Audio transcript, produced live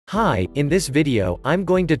Hi, in this video, I'm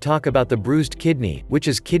going to talk about the bruised kidney, which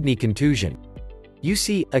is kidney contusion. You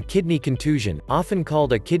see, a kidney contusion, often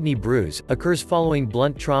called a kidney bruise, occurs following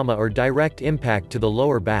blunt trauma or direct impact to the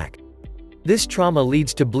lower back. This trauma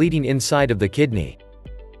leads to bleeding inside of the kidney.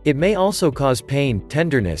 It may also cause pain,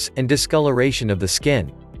 tenderness, and discoloration of the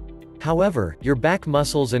skin. However, your back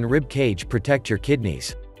muscles and rib cage protect your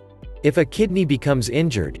kidneys. If a kidney becomes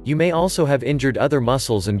injured, you may also have injured other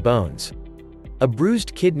muscles and bones. A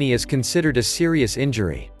bruised kidney is considered a serious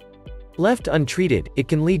injury. Left untreated, it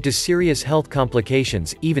can lead to serious health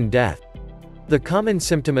complications, even death. The common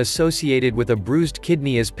symptom associated with a bruised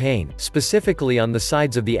kidney is pain, specifically on the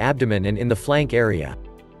sides of the abdomen and in the flank area.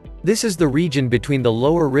 This is the region between the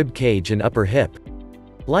lower rib cage and upper hip.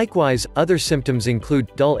 Likewise, other symptoms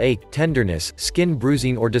include dull ache, tenderness, skin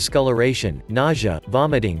bruising or discoloration, nausea,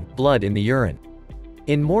 vomiting, blood in the urine.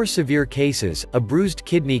 In more severe cases, a bruised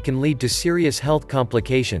kidney can lead to serious health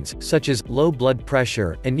complications, such as low blood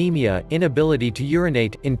pressure, anemia, inability to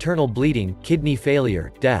urinate, internal bleeding, kidney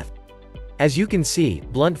failure, death. As you can see,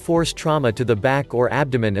 blunt force trauma to the back or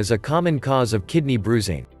abdomen is a common cause of kidney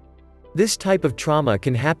bruising. This type of trauma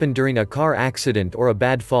can happen during a car accident or a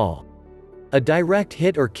bad fall. A direct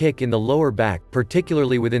hit or kick in the lower back,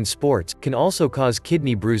 particularly within sports, can also cause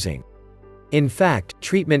kidney bruising. In fact,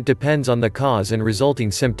 treatment depends on the cause and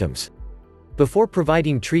resulting symptoms. Before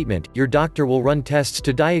providing treatment, your doctor will run tests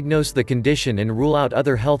to diagnose the condition and rule out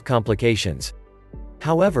other health complications.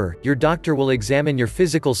 However, your doctor will examine your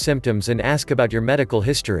physical symptoms and ask about your medical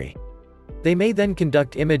history. They may then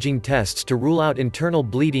conduct imaging tests to rule out internal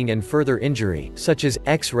bleeding and further injury, such as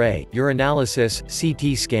X-ray, urinalysis,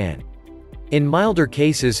 CT scan. In milder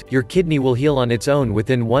cases, your kidney will heal on its own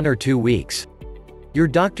within 1 or 2 weeks. Your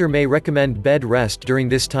doctor may recommend bed rest during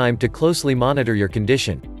this time to closely monitor your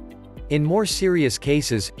condition. In more serious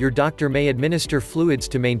cases, your doctor may administer fluids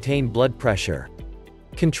to maintain blood pressure.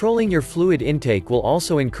 Controlling your fluid intake will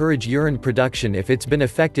also encourage urine production if it's been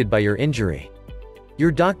affected by your injury.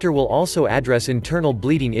 Your doctor will also address internal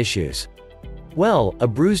bleeding issues. Well, a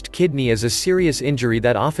bruised kidney is a serious injury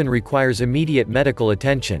that often requires immediate medical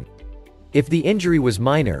attention. If the injury was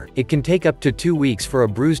minor, it can take up to 2 weeks for a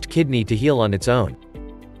bruised kidney to heal on its own.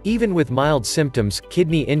 Even with mild symptoms,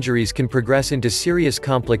 kidney injuries can progress into serious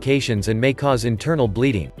complications and may cause internal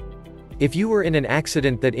bleeding. If you were in an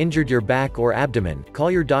accident that injured your back or abdomen,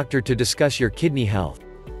 call your doctor to discuss your kidney health.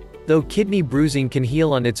 Though kidney bruising can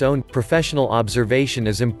heal on its own, professional observation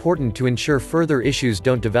is important to ensure further issues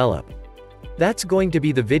don't develop. That's going to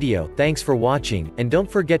be the video. Thanks for watching, and don't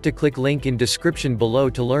forget to click link in description below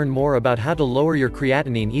to learn more about how to lower your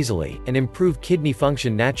creatinine easily and improve kidney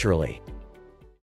function naturally.